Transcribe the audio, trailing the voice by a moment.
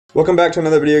Welcome back to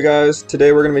another video, guys.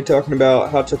 Today we're going to be talking about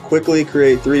how to quickly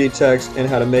create 3D text and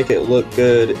how to make it look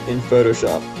good in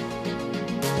Photoshop.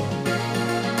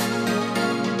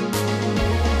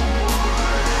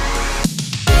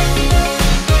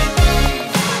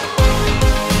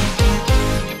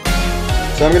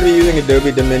 So I'm going to be using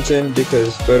Adobe Dimension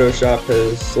because Photoshop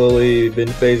has slowly been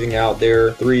phasing out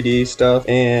their 3D stuff,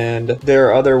 and there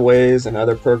are other ways and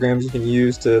other programs you can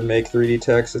use to make 3D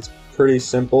text. It's pretty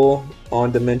simple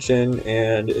on Dimension,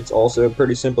 and it's also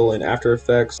pretty simple in After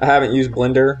Effects. I haven't used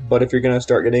Blender, but if you're going to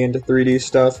start getting into 3D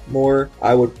stuff more,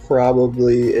 I would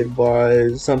probably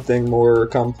advise something more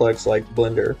complex like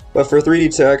Blender. But for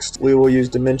 3D text, we will use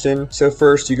Dimension. So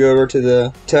first you go over to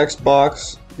the text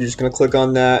box. You're just going to click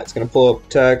on that. It's going to pull up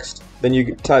text. Then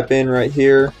you type in right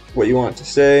here what you want to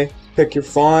say. Pick your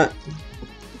font.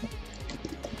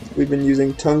 We've been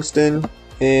using Tungsten,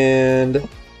 and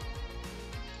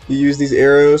you use these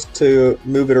arrows to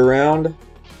move it around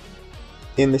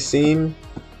in the scene.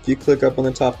 If you click up on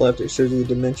the top left, it shows you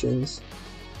the dimensions.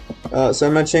 So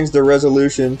I'm going to change the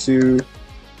resolution to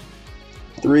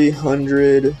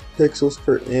 300 pixels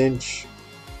per inch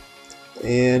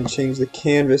and change the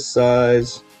canvas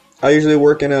size. I usually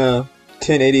work in a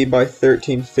 1080 by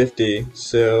 1350,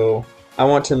 so I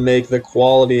want to make the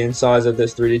quality and size of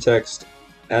this 3D text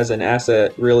as an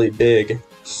asset really big.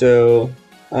 So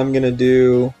I'm gonna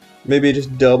do maybe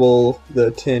just double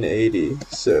the 1080.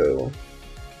 So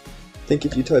I think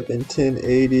if you type in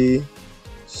 1080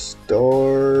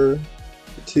 star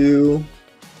 2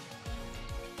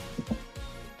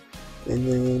 and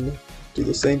then do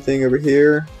the same thing over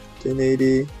here,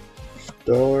 1080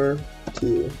 star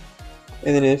 2,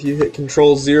 and then if you hit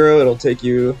Control 0, it'll take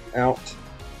you out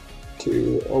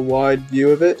to a wide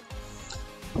view of it.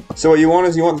 So what you want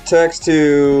is you want the text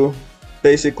to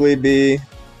basically be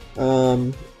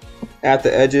at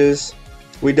the edges.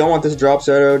 We don't want this drop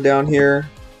shadow down here,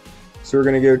 so we're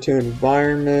going to go to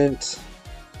Environment,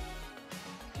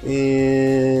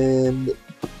 and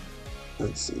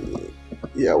let's see,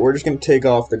 yeah, we're just going to take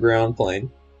off the ground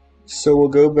plane. So we'll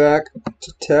go back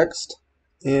to text,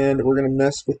 and we're going to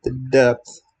mess with the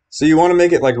depth. So you want to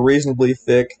make it like reasonably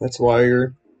thick. That's why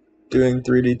you're doing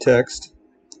 3D text.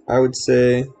 I would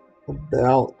say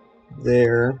about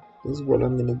there is what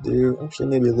I'm going to do. Actually,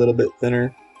 maybe a little bit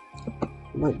thinner. I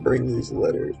might bring these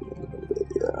letters a little bit,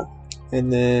 yeah.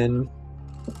 And then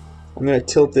I'm going to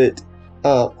tilt it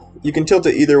up. You can tilt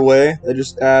it either way. It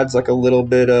just adds like a little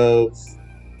bit of,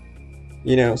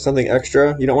 you know, something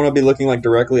extra. You don't want to be looking like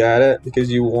directly at it because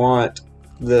you want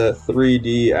the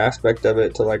 3D aspect of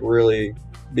it to like really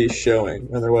be showing.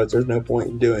 Otherwise, there's no point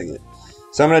in doing it.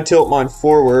 So I'm going to tilt mine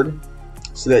forward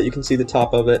so that you can see the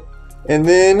top of it. And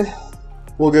then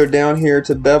we'll go down here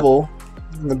to bevel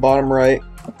in the bottom right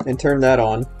and turn that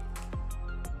on.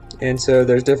 And so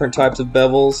there's different types of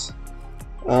bevels.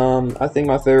 I think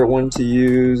my favorite one to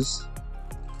use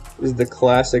is the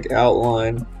classic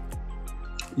outline.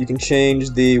 You can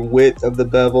change the width of the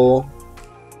bevel.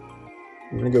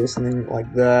 I'm going to go with something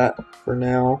like that for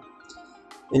now.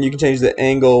 And you can change the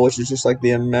angle, which is just like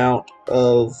the amount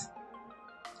of,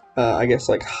 I guess,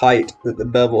 like height that the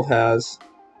bevel has.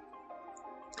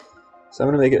 So I'm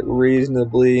going to make it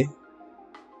reasonably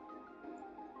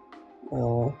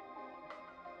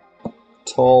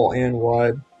tall and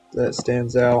wide. That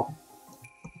stands out.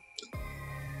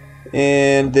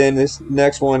 And then this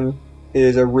next one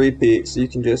is a repeat, so you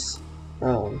can just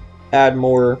add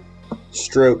more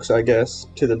strokes, I guess,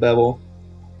 to the bevel.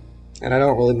 And I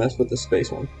don't really mess with the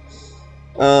space one.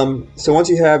 So once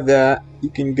you have that, you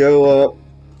can go up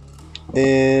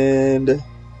and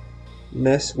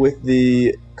mess with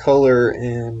the color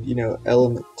and, you know,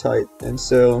 element type. And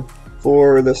so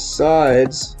for the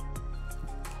sides,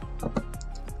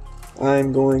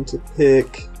 I'm going to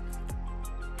pick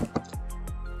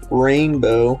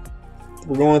rainbow.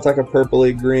 We're going with like a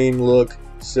purpley green look,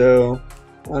 so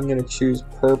I'm going to choose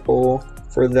purple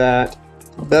for that.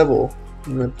 Bevel,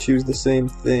 I'm going to choose the same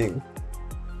thing.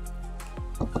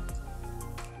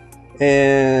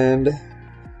 And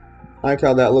I like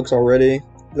how that looks already.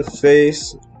 The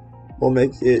face, we'll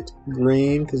make it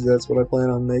green because that's what I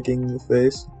plan on making the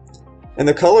face. And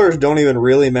the colors don't even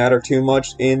really matter too much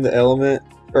in the element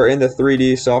or in the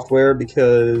 3D software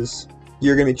because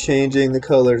you're going to be changing the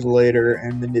colors later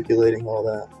and manipulating all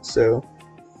that. So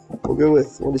we'll go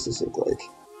with, what does this look like?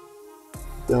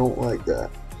 Don't like that.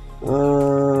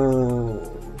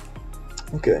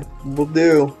 Okay, we'll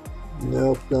do,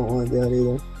 nope, don't like that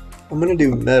either. I'm going to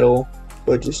do metal,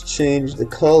 but just change the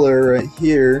color right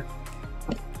here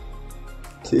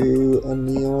to a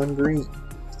neon green.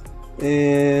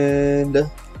 And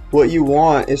what you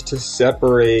want is to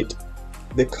separate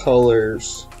the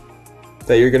colors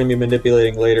that you're going to be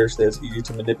manipulating later so that it's easy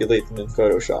to manipulate them in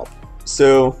Photoshop.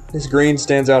 So this green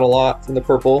stands out a lot from the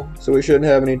purple, so we shouldn't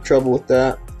have any trouble with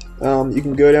that. You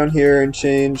can go down here and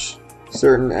change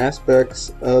certain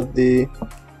aspects of the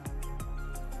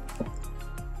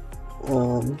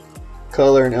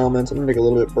color and elements. I'm going to make it a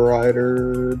little bit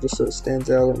brighter just so it stands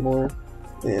out a little more.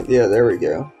 And yeah, there we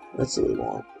go. That's what we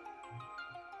want.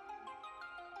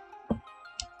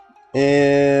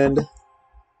 And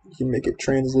you can make it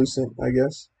translucent, I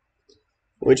guess,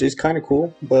 which is kind of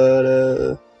cool,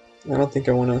 but I don't think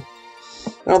I want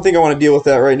to deal with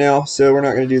that right now, so we're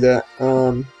not going to do that.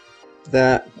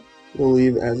 That we'll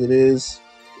leave as it is.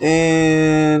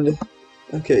 And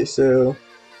okay, so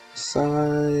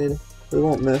side, we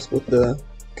won't mess with the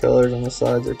colors on the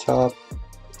sides or top.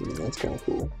 That's kind of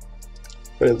cool,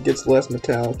 but it gets less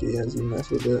metallic-y as you mess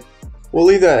with it. We'll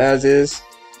leave that as is.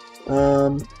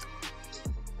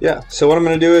 Yeah, so what I'm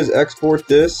going to do is export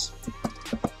this,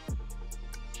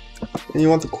 and you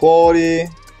want the quality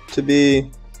to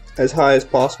be as high as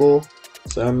possible,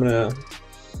 so I'm going to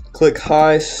click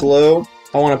high, slow.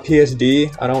 I want a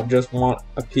PSD, I don't just want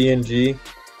a PNG,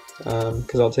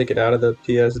 because I'll take it out of the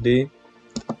PSD.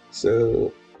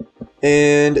 So,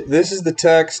 and this is the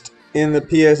text in the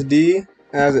PSD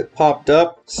as it popped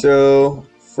up. So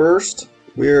first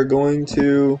we are going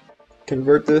to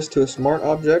convert this to a smart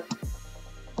object,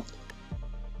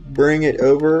 bring it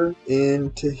over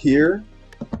into here,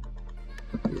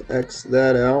 X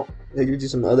that out. It gives you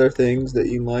some other things that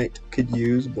you could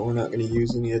use, but we're not going to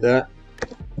use any of that.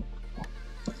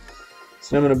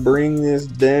 So I'm going to bring this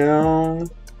down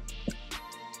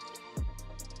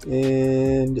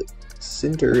and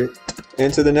center it.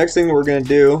 And so the next thing we're going to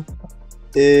do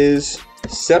is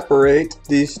separate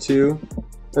these two.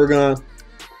 We're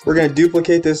gonna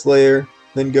duplicate this layer,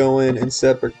 then go in and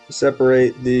separate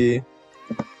the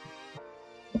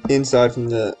inside from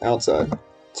the outside.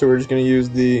 So we're just going to use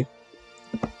the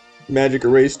magic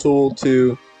erase tool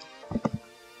to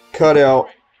cut out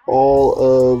all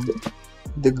of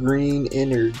the green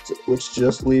innards, which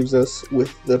just leaves us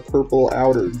with the purple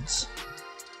outwards.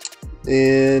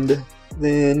 And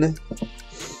then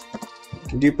we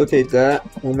can duplicate that.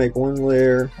 We'll make one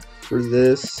layer for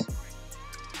this,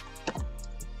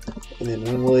 and then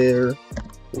one layer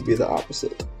will be the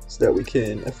opposite, so that we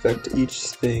can affect each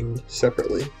thing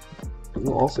separately. And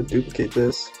we'll also duplicate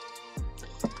this,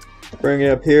 bring it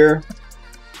up here.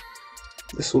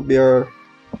 This will be our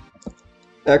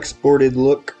exported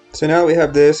look. So now that we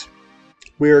have this,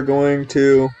 we are going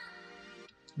to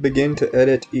begin to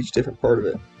edit each different part of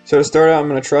it. So to start out, I'm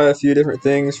going to try a few different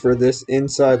things for this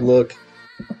inside look.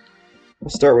 I'll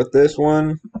start with this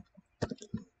one.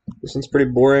 This one's pretty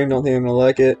boring, don't think I'm going to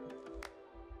like it.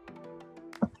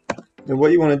 And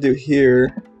what you want to do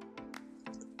here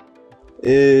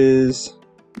is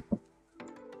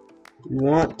you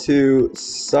want to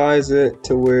size it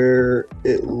to where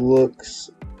it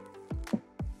looks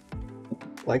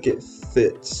like it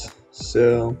fits.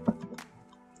 So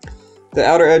the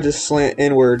outer edges slant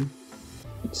inward,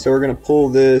 so we're going to pull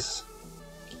this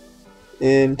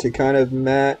in to kind of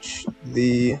match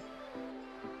the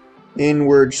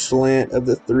inward slant of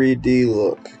the 3D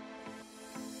look,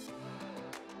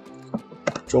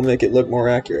 which will make it look more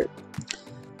accurate.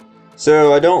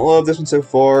 So I don't love this one so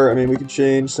far. I mean, we could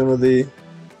change some of the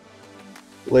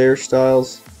layer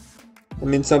styles. I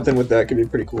mean, something with that could be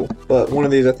pretty cool, but one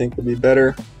of these I think would be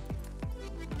better.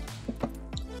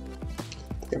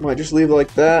 I might just leave it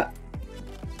like that.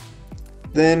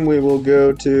 Then we will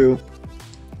go to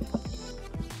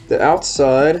the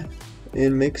outside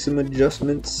and make some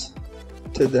adjustments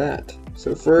to that.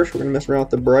 So first we're going to mess around with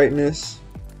the brightness.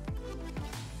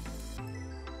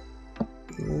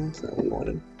 No, that's not what we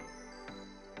wanted.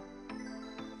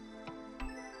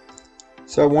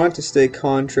 So I want it to stay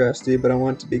contrasty, but I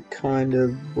want it to be kind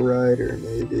of brighter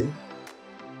maybe.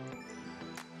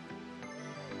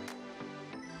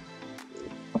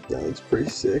 That looks pretty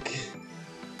sick.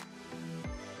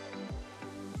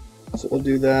 So we'll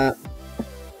do that.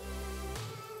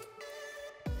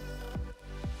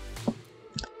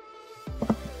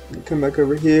 Come back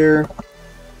over here.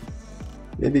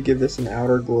 Maybe give this an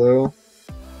outer glow.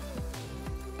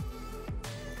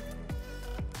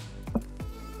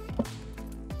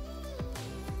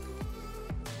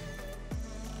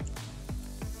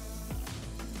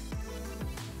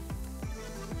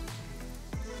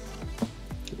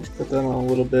 Just put that on a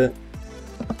little bit.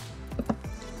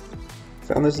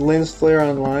 Found this lens flare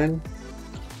online,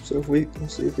 so if we'll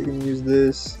see if we can use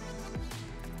this.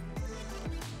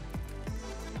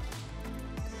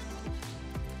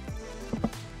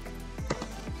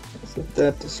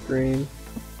 that to screen.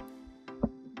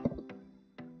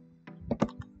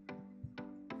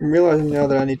 I'm realizing now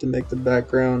that I need to make the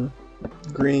background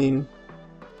green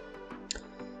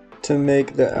to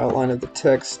make the outline of the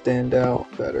text stand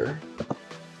out better.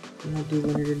 And I'll do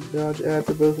linear dodge add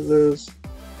for both of those.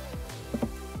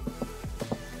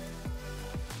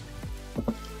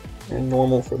 And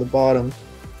normal for the bottom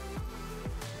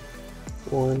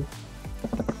one.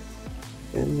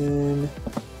 And then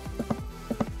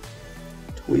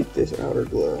tweak this outer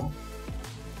glow.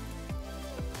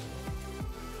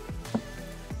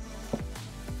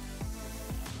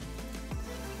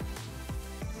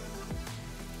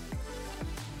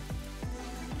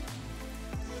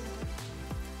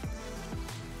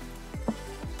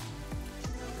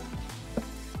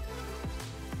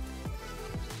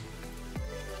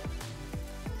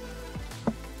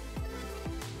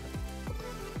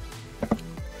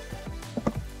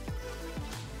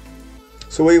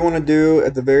 So what you want to do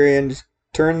at the very end is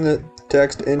turn the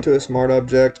text into a smart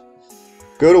object,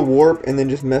 go to warp, and then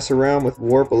just mess around with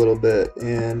warp a little bit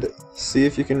and see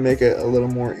if you can make it a little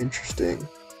more interesting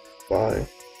by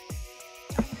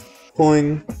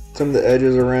pulling some of the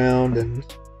edges around and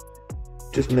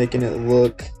just making it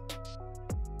look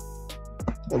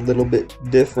a little bit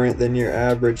different than your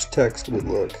average text would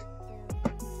look.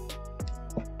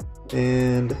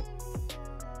 And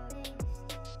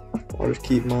I'll just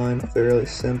keep mine fairly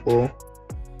simple.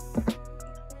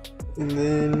 And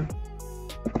then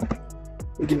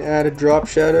we can add a drop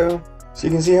shadow. So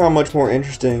you can see how much more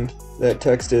interesting that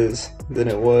text is than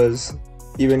it was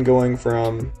even going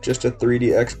from just a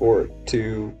 3D export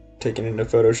to taking it into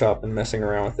Photoshop and messing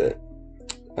around with it.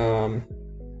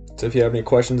 So if you have any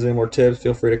questions, any more tips,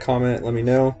 feel free to comment, let me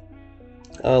know.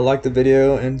 Like the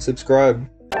video and subscribe.